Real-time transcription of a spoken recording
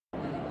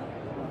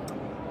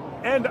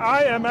And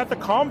I am at the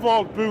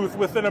Commvault booth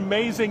with an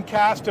amazing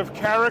cast of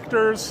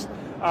characters.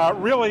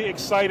 Really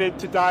excited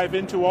to dive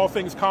into all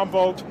things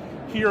Commvault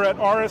here at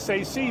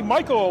RSAC.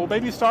 Michael,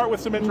 maybe start with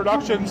some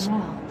introductions.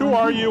 Who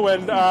are you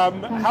and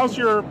how's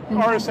your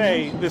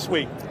RSA this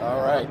week?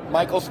 All right,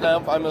 Michael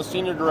Stempf. I'm a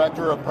Senior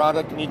Director of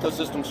Product and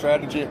Ecosystem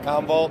Strategy at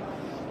Commvault.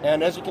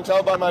 And as you can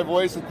tell by my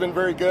voice, it's been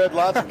very good.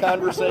 Lots of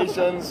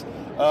conversations,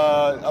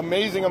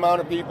 amazing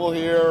amount of people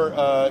here.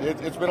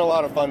 It's been a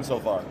lot of fun so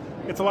far.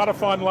 It's a lot of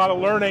fun, a lot of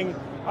learning.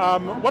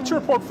 What's your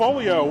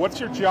portfolio?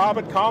 What's your job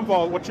at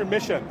Commvault? What's your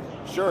mission?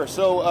 Sure.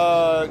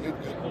 So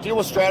deal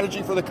with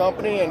strategy for the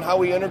company and how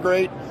we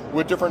integrate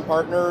with different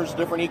partners,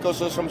 different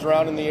ecosystems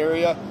around in the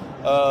area.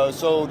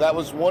 So that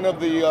was one of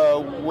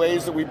the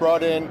ways that we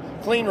brought in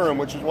Clean Room,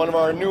 which is one of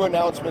our new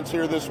announcements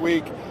here this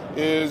week,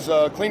 is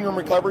Clean Room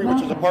Recovery,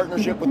 which is a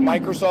partnership with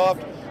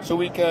Microsoft. So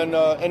we can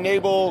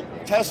enable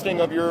testing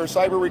of your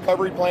cyber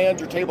recovery plans,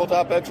 your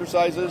tabletop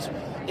exercises,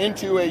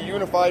 into a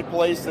unified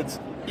place that's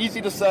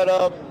easy to set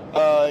up,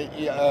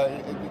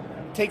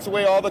 takes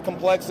away all the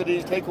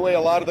complexities, take away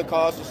a lot of the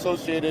costs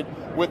associated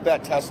with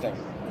that testing.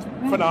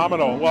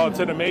 Phenomenal. Well, it's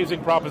an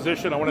amazing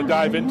proposition. I want to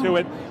dive into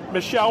it.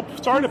 Michelle,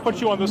 sorry to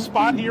put you on the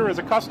spot here as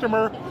a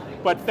customer,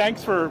 but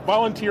thanks for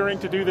volunteering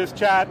to do this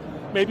chat.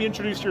 Maybe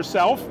introduce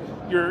yourself,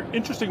 your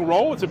interesting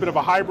role. It's a bit of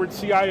a hybrid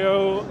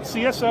CIO,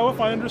 CSO, if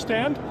I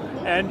understand,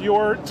 and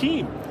your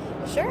team.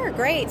 Sure,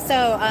 great.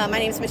 So my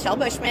name is Michelle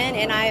Bushman,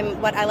 and I'm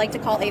what I like to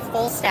call a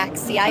full stack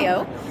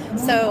CIO.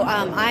 So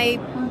I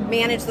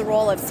manage the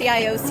role of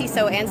CIO,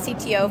 CISO, and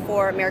CTO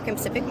for American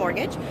Pacific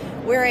Mortgage.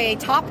 We're a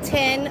top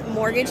 10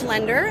 mortgage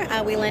lender.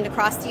 We lend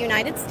across the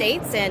United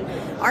States, and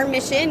our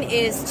mission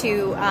is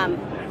to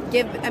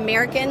give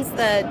Americans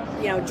the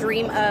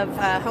dream of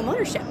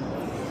homeownership.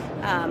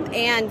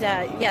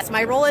 Yes,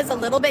 my role is a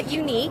little bit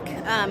unique.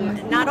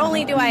 Not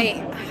only do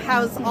I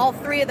house all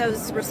three of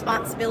those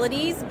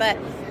responsibilities, but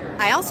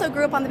I also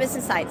grew up on the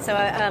business side. So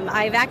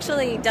I've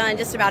actually done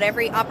just about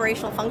every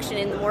operational function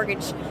in the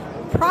mortgage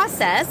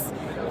process,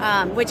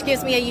 which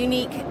gives me a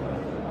unique,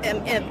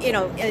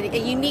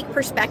 a unique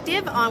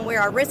perspective on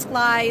where our risk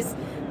lies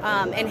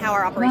and how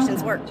our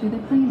operations work.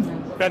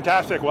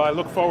 Fantastic. Well, I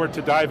look forward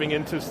to diving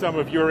into some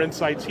of your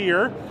insights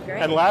here.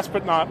 Great. And last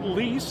but not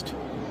least,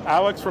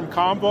 Alex from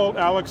Commvault.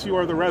 Alex, you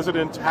are the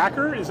resident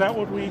hacker. Is that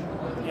what we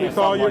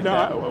call you?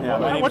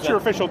 Like what's your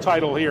official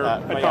title here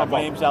at Commvault?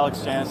 My name's Alex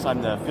Janis.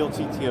 I'm the field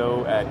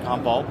CTO at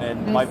Commvault,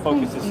 and my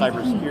focus is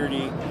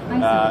cybersecurity.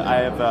 I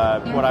have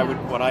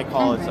what I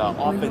call is an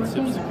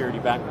offensive security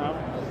background,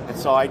 and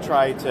so I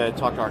try to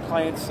talk to our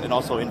clients and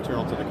also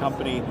internal to the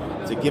company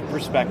to give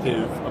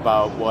perspective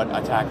about what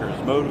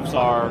attackers' motives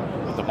are,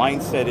 what the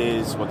mindset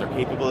is, what their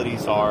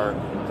capabilities are,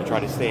 to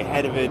try to stay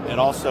ahead of it, and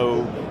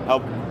also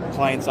help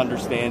clients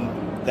understand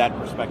that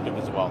perspective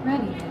as well.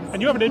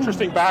 And you have an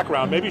interesting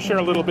background. Maybe share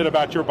a little bit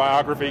about your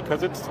biography,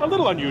 because it's a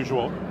little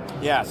unusual.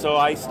 Yeah, so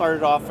I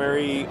started off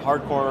very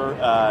hardcore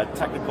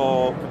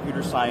technical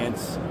computer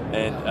science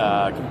and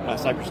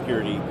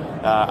cybersecurity.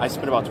 I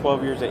spent about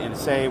 12 years at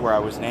NSA, where I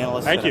was an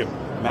analyst and a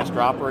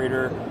master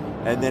operator.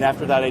 And then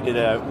after that, I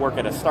did work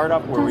at a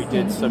startup where we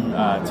did some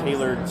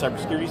tailored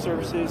cybersecurity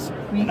services.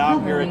 And now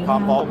I'm here at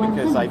Commvault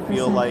because I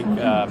feel like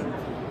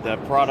the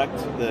product,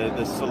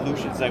 the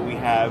solutions that we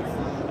have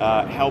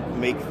help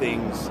make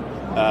things,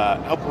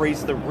 help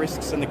raise the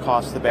risks and the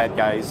costs of the bad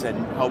guys,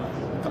 and help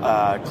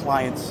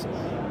clients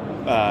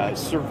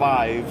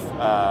survive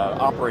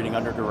operating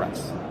under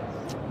duress.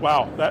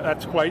 Wow,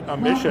 that's quite a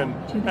mission.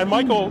 And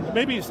Michael,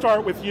 maybe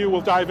start with you.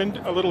 We'll dive in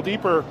a little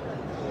deeper.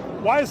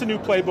 Why is a new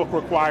playbook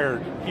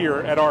required here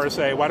at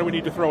RSA? Why do we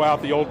need to throw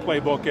out the old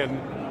playbook and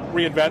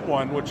reinvent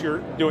one, which you're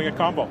doing at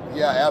Commvault?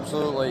 Yeah,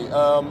 absolutely.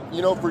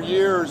 For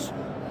years,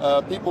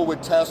 people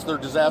would test their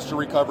disaster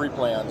recovery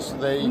plans.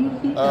 They,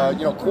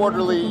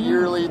 quarterly,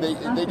 yearly,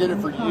 they did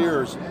it for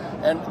years.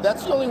 And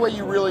that's the only way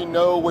you really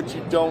know what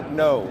you don't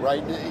know,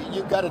 right?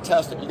 You've got to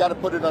test it. You've got to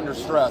put it under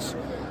stress.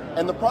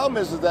 And the problem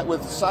is that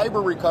with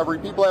cyber recovery,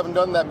 people haven't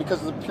done that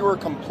because of the pure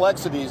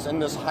complexities in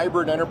this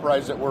hybrid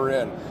enterprise that we're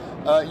in.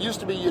 It used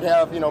to be you'd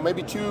have,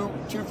 maybe two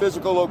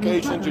physical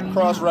locations, you'd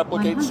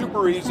cross-replicate,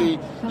 super easy.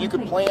 You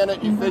could plan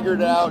it, you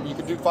figured it out, you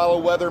could follow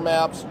weather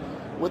maps.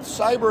 With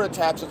cyber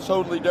attacks, it's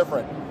totally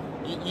different.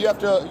 You have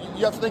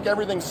to think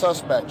everything's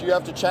suspect. You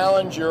have to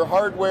challenge your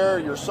hardware,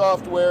 your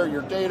software,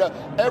 your data.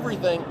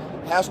 Everything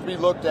has to be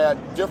looked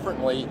at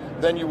differently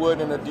than you would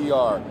in a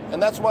DR.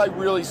 And that's why I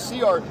really see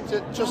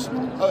just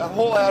a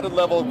whole added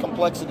level of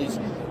complexities.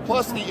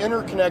 Plus the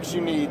interconnects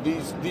you need,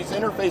 these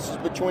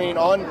interfaces between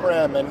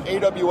on-prem and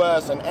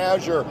AWS and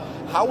Azure.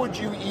 How would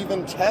you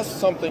even test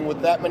something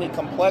with that many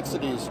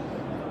complexities?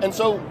 And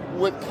so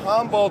with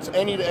Commvault's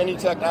any-to-any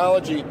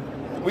technology,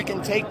 we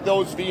can take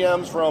those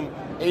VMs from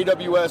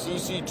AWS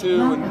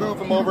EC2 and move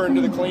them over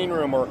into the clean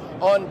room, or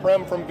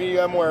on-prem from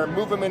VMware and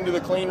move them into the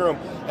clean room.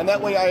 And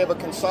that way I have a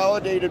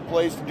consolidated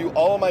place to do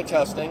all of my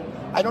testing.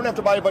 I don't have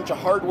to buy a bunch of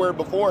hardware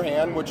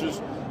beforehand, which is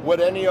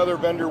what any other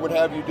vendor would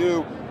have you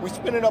do. We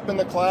spin it up in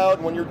the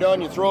cloud. When you're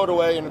done, you throw it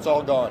away and it's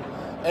all gone.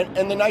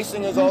 And the nice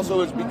thing is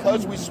also is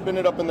because we spin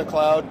it up in the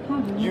cloud,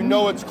 you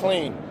know it's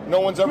clean. No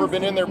one's ever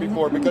been in there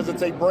before because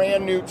it's a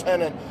brand new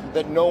tenant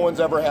that no one's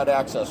ever had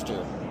access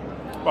to.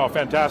 Well,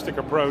 fantastic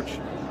approach.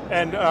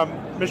 And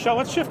Michelle,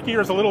 let's shift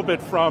gears a little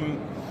bit from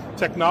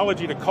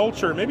technology to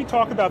culture. Maybe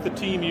talk about the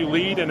team you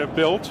lead and have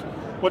built.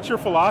 What's your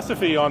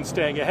philosophy on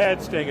staying ahead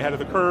of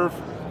the curve,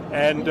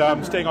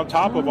 and staying on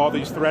top of all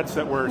these threats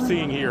that we're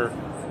seeing here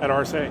at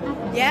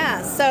RSA?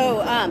 Yeah,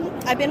 so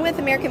I've been with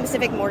American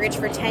Pacific Mortgage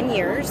for 10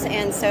 years,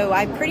 and so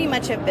I pretty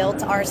much have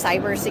built our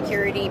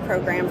cybersecurity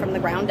program from the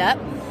ground up.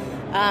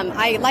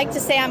 I like to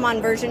say I'm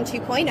on version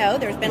 2.0.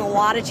 There's been a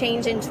lot of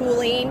change in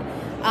tooling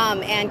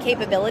and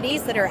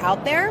capabilities that are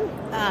out there.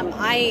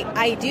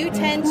 I do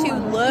tend to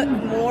look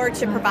more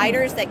to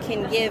providers that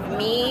can give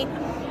me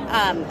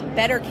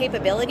better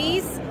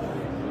capabilities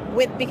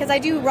because I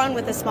do run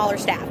with a smaller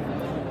staff.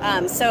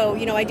 So,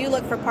 I do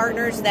look for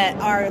partners that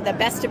are the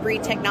best of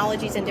breed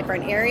technologies in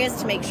different areas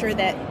to make sure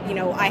that,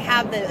 I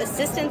have the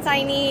assistance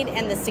I need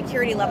and the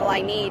security level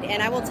I need.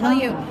 And I will tell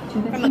you,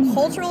 from a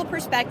cultural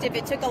perspective,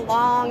 it took a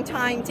long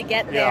time to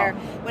get there.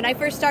 Yeah. When I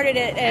first started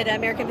at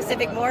American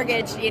Pacific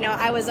Mortgage,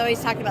 I was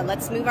always talking about,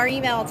 let's move our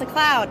email to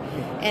cloud.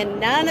 And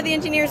none of the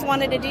engineers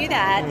wanted to do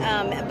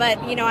that. But,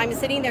 I'm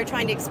sitting there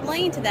trying to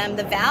explain to them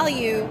the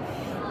value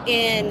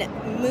in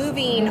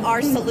moving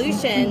our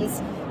solutions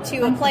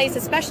to a place,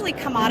 especially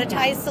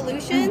commoditized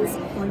solutions,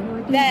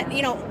 that,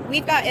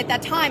 we've got, at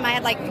that time, I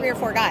had like 3 or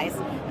 4 guys.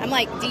 I'm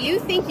like, do you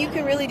think you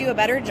can really do a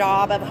better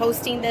job of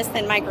hosting this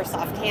than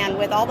Microsoft can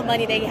with all the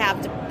money they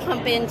have to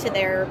pump into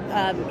their,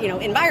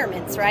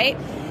 environments, right?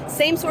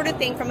 Same sort of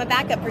thing from a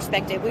backup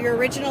perspective. We were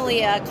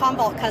originally a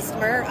Commvault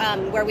customer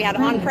where we had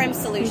an on-prem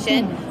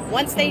solution.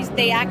 Once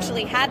they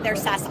actually had their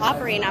SaaS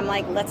offering, I'm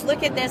like, let's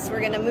look at this.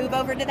 We're going to move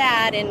over to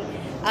that.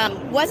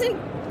 And wasn't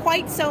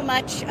quite so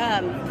much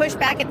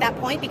pushback at that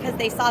point because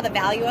they saw the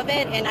value of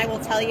it. And I will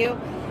tell you,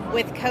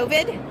 with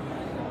COVID,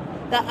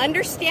 the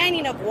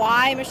understanding of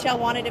why Michelle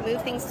wanted to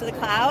move things to the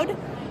cloud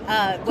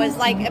was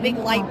like a big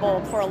light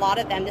bulb for a lot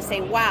of them to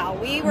say, wow,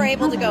 we were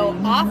able to go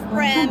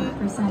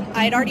off-prem.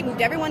 I had already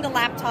moved everyone to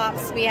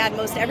laptops. We had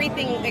most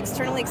everything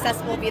externally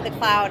accessible via the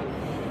cloud.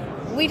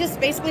 We just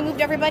basically moved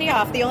everybody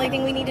off. The only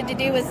thing we needed to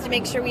do was to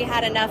make sure we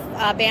had enough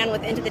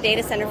bandwidth into the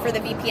data center for the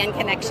VPN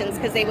connections,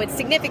 because they would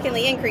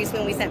significantly increase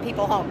when we sent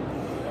people home.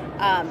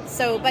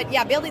 But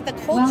yeah, building the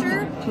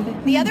culture.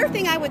 The other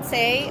thing I would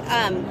say,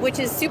 which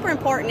is super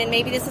important, and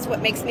maybe this is what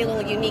makes me a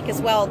little unique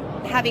as well,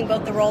 having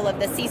both the role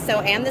of the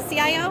CISO and the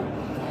CIO,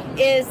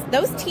 is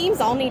those teams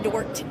all need to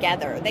work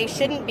together. They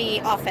shouldn't be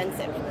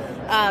offensive.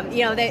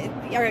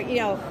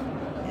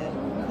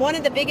 One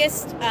of the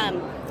biggest,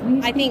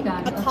 I think,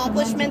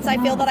 accomplishments I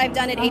feel that I've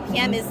done at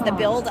APM is the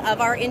build of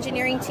our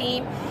engineering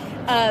team.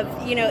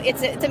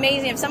 It's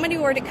amazing. If somebody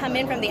were to come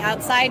in from the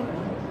outside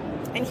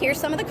and hear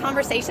some of the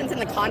conversations and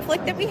the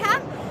conflict that we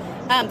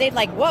have, they'd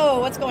like,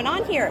 whoa, what's going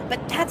on here?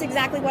 But that's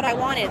exactly what I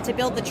wanted, to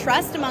build the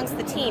trust amongst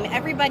the team.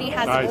 Everybody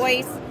has a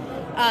voice.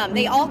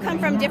 They all come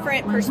from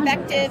different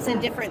perspectives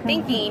and different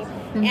thinking.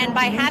 And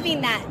by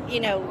having that,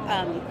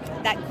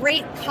 that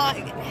great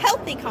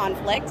healthy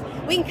conflict,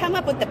 we can come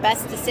up with the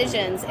best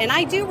decisions. And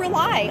I do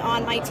rely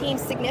on my team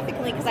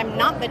significantly because I'm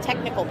not the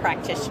technical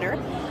practitioner.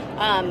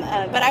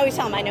 But I always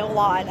tell them I know a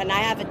lot and I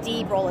have a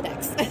deep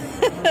Rolodex.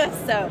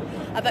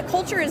 But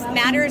culture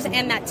matters,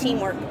 and that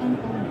teamwork.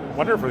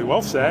 Wonderfully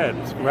well said.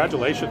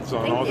 Congratulations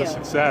on all the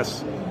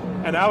success.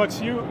 And Alex,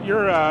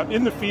 you're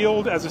in the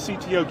field as a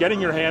CTO, getting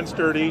your hands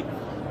dirty.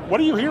 What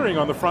are you hearing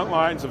on the front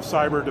lines of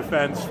cyber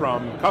defense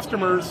from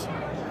customers,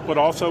 but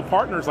also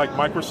partners like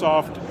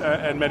Microsoft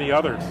and many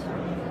others?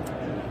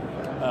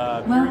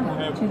 I'm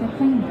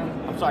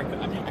sorry,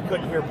 I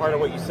couldn't hear part of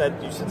what you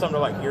said. You said something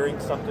about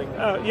hearing something?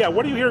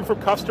 What are you hearing from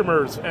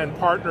customers and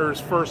partners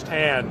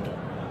firsthand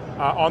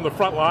on the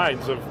front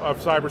lines of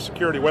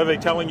cybersecurity? What are they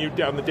telling you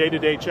on the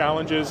day-to-day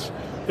challenges,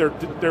 their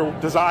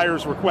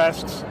desires,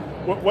 requests?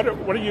 What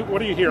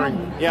are you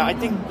hearing? Yeah, I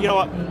think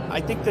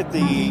that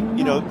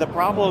the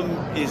problem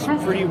is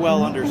pretty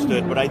well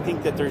understood, but I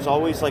think that there's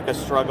always like a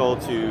struggle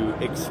to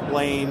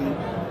explain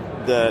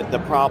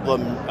the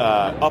problem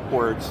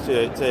upwards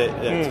so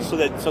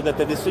that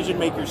the decision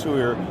makers who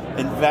are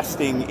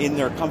investing in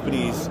their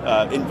companies,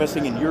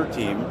 investing in your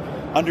team,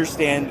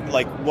 understand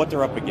like what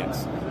they're up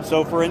against.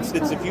 So, for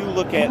instance, if you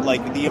look at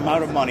like the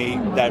amount of money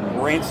that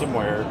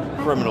ransomware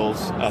criminals,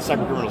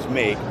 cyber criminals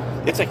make,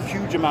 it's a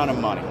huge amount of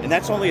money, and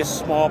that's only a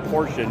small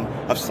portion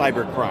of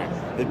cyber crime.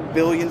 The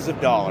billions of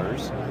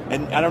dollars,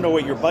 and I don't know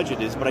what your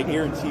budget is, but I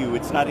guarantee you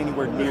it's not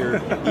anywhere near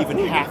even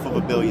half of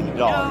 $1 billion,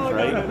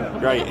 right? No.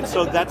 Right, and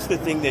so that's the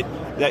thing that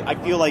I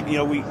feel like we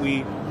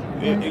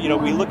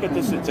look at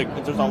this.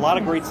 There's a lot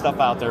of great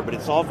stuff out there, but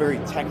it's all very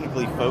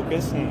technically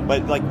focused.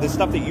 But like the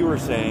stuff that you were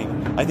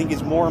saying, I think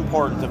is more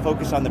important to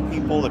focus on the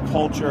people, the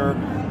culture.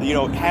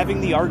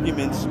 Having the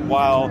arguments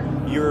while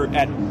you're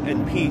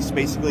in peace.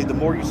 Basically, the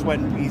more you sweat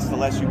in peace, the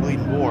less you bleed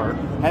in war.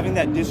 Having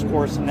that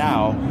discourse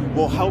now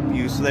will help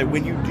you, so that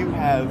when you do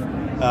have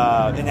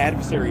an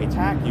adversary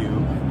attack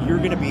you, you're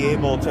going to be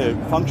able to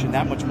function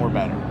that much more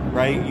better.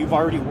 right? You've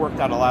already worked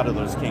out a lot of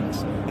those kinks.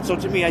 And so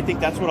to me, I think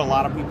that's what a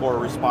lot of people are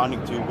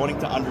responding to, wanting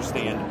to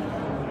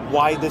understand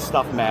why this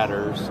stuff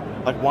matters,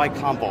 like why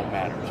Commvault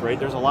matters, right?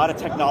 There's a lot of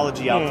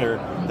technology out there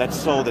that's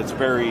sold that's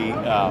very,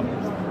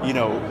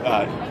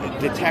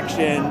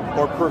 detection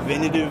or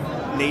preventative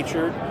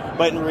nature.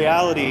 But in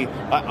reality,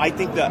 I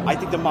think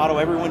the motto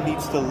everyone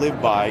needs to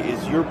live by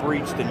is you're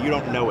breached and you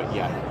don't know it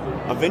yet.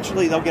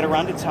 Eventually, they'll get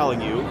around to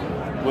telling you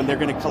when they're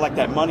going to collect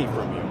that money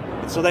from you.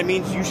 And so that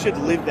means you should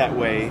live that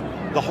way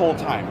the whole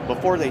time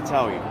before they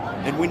tell you.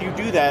 And when you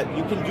do that,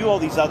 you can do all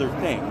these other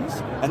things,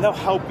 and they'll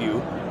help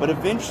you. But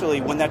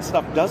eventually, when that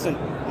stuff doesn't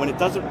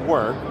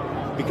work,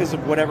 because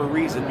of whatever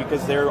reason,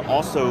 because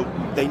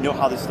they know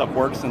how this stuff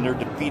works and they're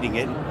defeating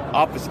it,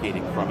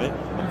 obfuscating from it,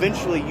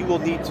 eventually you will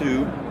need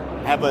to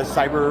have a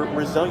cyber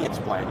resilience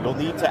plan. You'll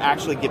need to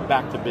actually get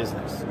back to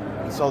business.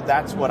 And so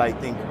that's what I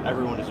think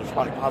everyone is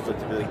responding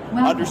positively,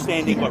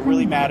 understanding what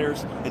really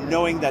matters and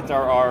knowing that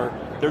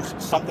there's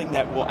something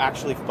that will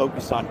actually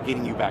focus on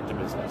getting you back to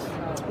business.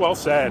 Well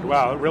said.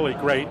 Wow, really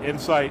great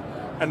insight.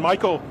 And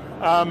Michael,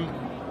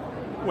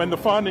 when the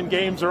fun and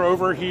games are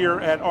over here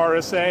at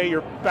RSA,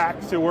 you're back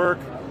to work.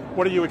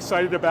 What are you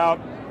excited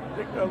about,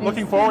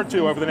 looking forward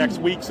to over the next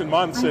weeks and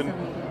months in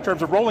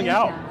terms of rolling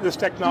out this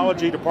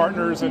technology to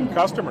partners and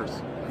customers?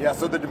 Yeah,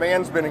 so the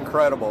demand's been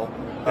incredible.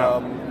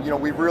 Yeah.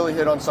 We've really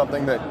hit on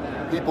something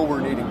that people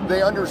were needing.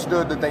 They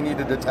understood that they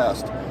needed to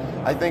test.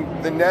 I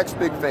think the next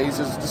big phase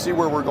is to see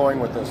where we're going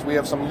with this. We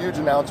have some huge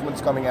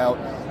announcements coming out,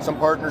 some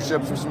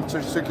partnerships with some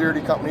security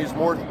companies,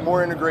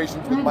 more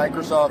integrations with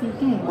Microsoft.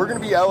 We're going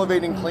to be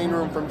elevating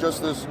Cleanroom from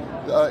just this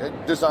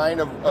design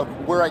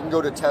of where I can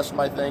go to test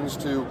my things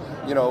to,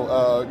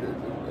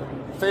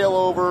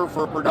 failover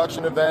for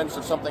production events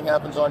if something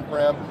happens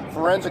on-prem,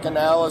 forensic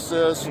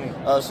analysis,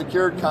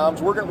 secured comms.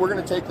 We're going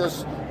to take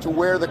this to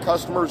where the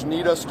customers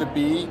need us to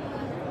be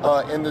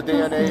in the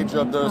day and age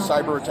of the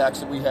cyber attacks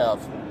that we have.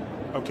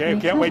 Okay,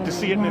 can't wait to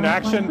see it in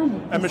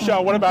action. And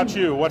Michelle, what about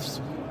you?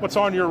 What's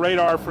on your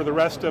radar for the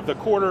rest of the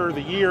quarter,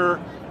 the year?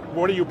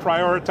 What are you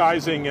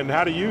prioritizing, and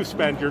how do you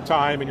spend your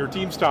time and your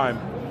team's time?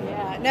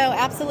 Yeah, no,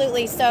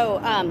 absolutely. So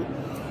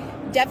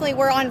definitely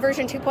we're on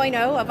version 2.0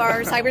 of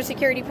our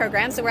cybersecurity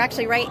program, so we're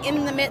actually right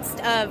in the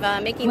midst of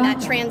making that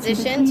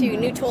transition to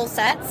new tool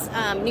sets,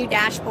 new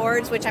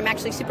dashboards, which I'm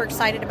actually super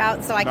excited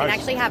about, so I can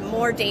actually have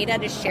more data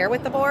to share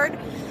with the board.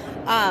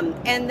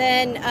 And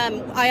then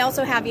I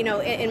also have,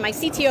 in my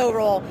CTO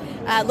role,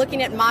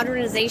 looking at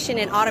modernization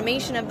and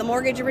automation of the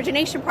mortgage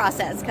origination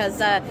process, because,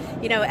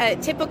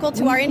 typical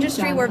to our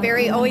industry,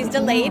 we're always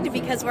delayed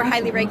because we're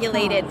highly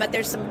regulated, but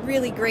there's some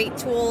really great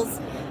tools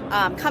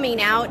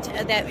coming out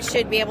that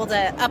should be able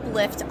to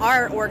uplift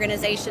our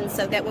organization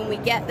so that when we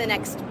get the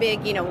next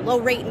big, low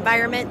rate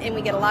environment and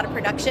we get a lot of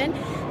production,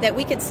 that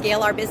we could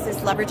scale our business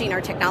leveraging our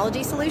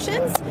technology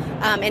solutions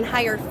and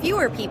hire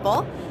fewer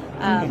people.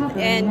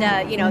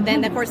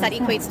 Then of course that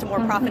equates to more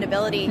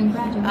profitability.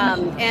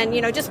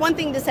 Just one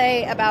thing to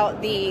say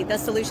about the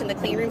solution, the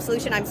Cleanroom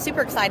solution, I'm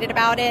super excited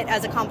about it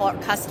as a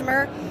Commvault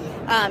customer.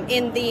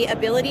 In the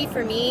ability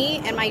for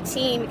me and my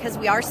team, because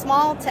we are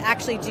small, to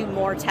actually do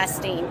more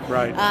testing.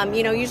 Right.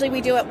 Usually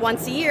we do it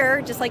once a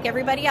year, just like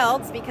everybody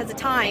else, because of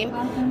time.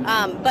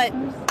 But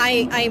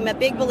I'm a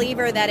big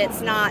believer that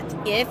it's not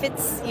if,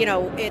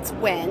 it's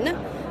when.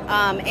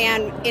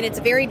 And it's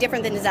very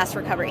different than disaster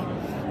recovery.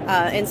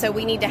 And so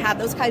we need to have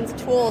those kinds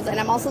of tools. And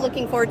I'm also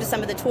looking forward to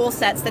some of the tool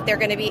sets that they're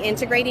going to be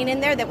integrating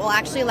in there that will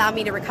actually allow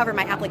me to recover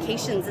my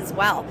applications as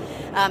well.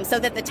 So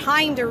that the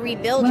time to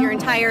rebuild your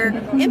entire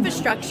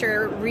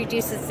infrastructure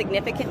reduces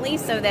significantly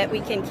so that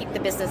we can keep the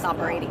business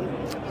operating.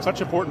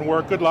 Such important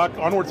work. Good luck.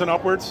 Onwards and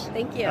upwards.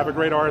 Thank you. Have a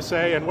great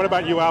RSA. And what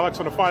about you, Alex,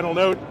 on a final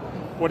note?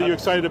 What are you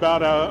excited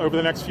about over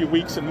the next few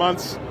weeks and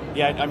months?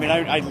 Yeah,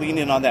 I lean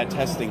in on that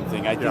testing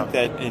thing. I think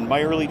that in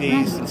my early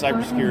days in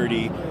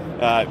cybersecurity,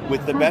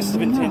 with the best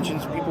of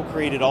intentions, people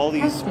created all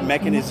these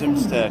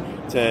mechanisms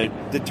to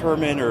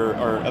determine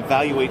or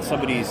evaluate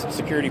somebody's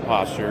security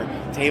posture,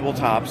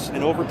 tabletops,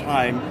 and over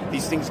time,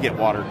 these things get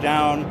watered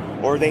down,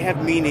 or they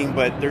have meaning,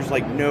 but there's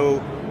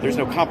no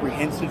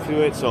comprehensive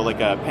to it. So like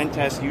a pen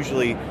test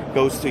usually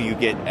goes to you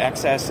get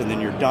access and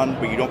then you're done,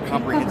 but you don't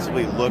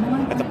comprehensively look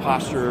at the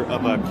posture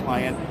of a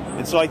client.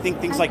 And so I think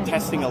things like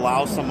testing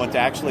allow someone to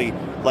actually,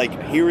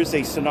 here is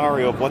a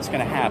scenario of what's going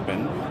to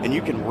happen, and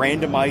you can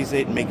randomize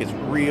it and make it as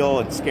real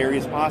and scary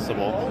as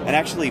possible, and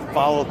actually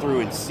follow through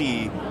and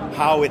see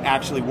how it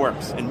actually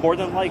works. And more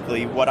than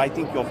likely, what I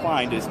think you'll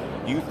find is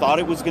you thought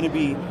it was going to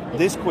be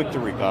this quick to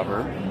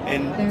recover,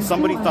 and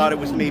somebody thought it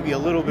was maybe a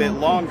little bit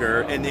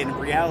longer, and in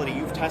reality,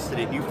 you've tested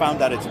it, you found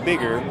that it's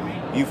bigger,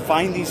 you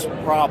find these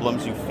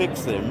problems, you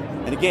fix them,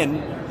 and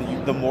again,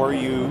 the more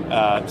you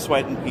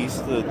sweat in peace,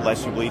 the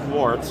less you bleed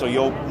more. So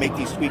you'll make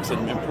these tweaks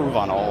and improve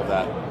on all of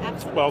that.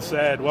 Well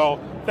said. Well,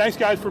 thanks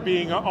guys for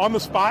being on the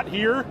spot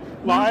here,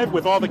 live,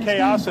 with all the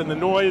chaos and the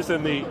noise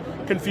and the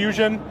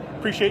confusion.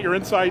 Appreciate your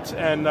insights,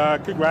 and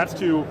congrats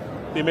to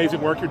the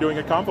amazing work you're doing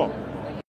at Commvault.